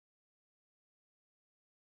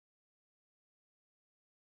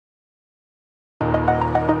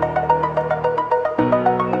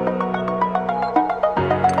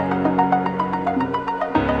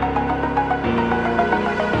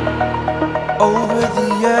over the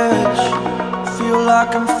edge. Feel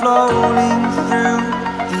like I'm floating through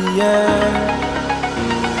the air.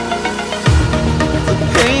 The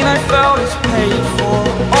pain I felt is paid for,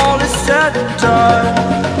 all is said and done.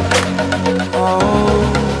 Oh,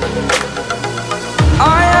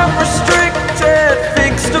 I am restricted,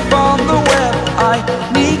 fixed upon the web. I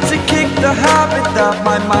need to kick the habit that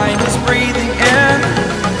my mind is breathing in.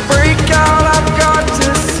 Break out, I've got to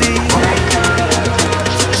see.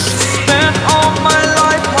 Spent all my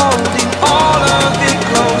life holding all of it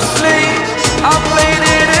closely. I played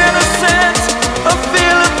it innocent, a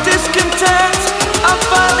feel of discontent. I'm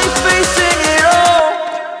finally facing it all,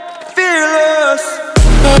 fearless.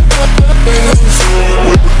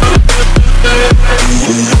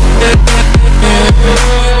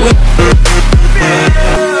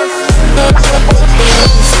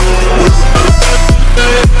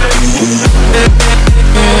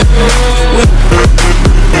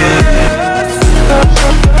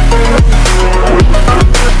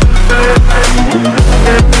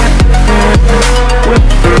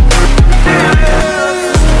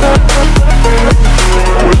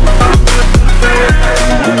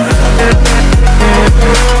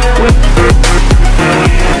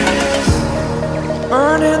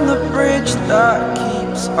 Burning the bridge that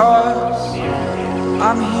keeps us.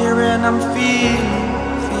 I'm here and I'm feeling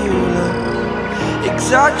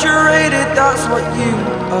exaggerated, that's what you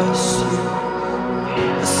assume.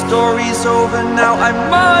 The story's over now, I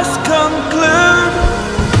must conclude.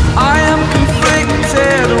 I am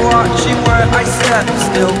conflicted, watching where I step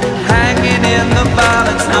still, hanging in the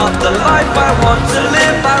balance. Not the life I want to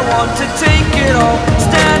live, I want to take it all.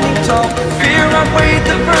 Standing tall, fear I weighed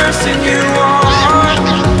the person you are.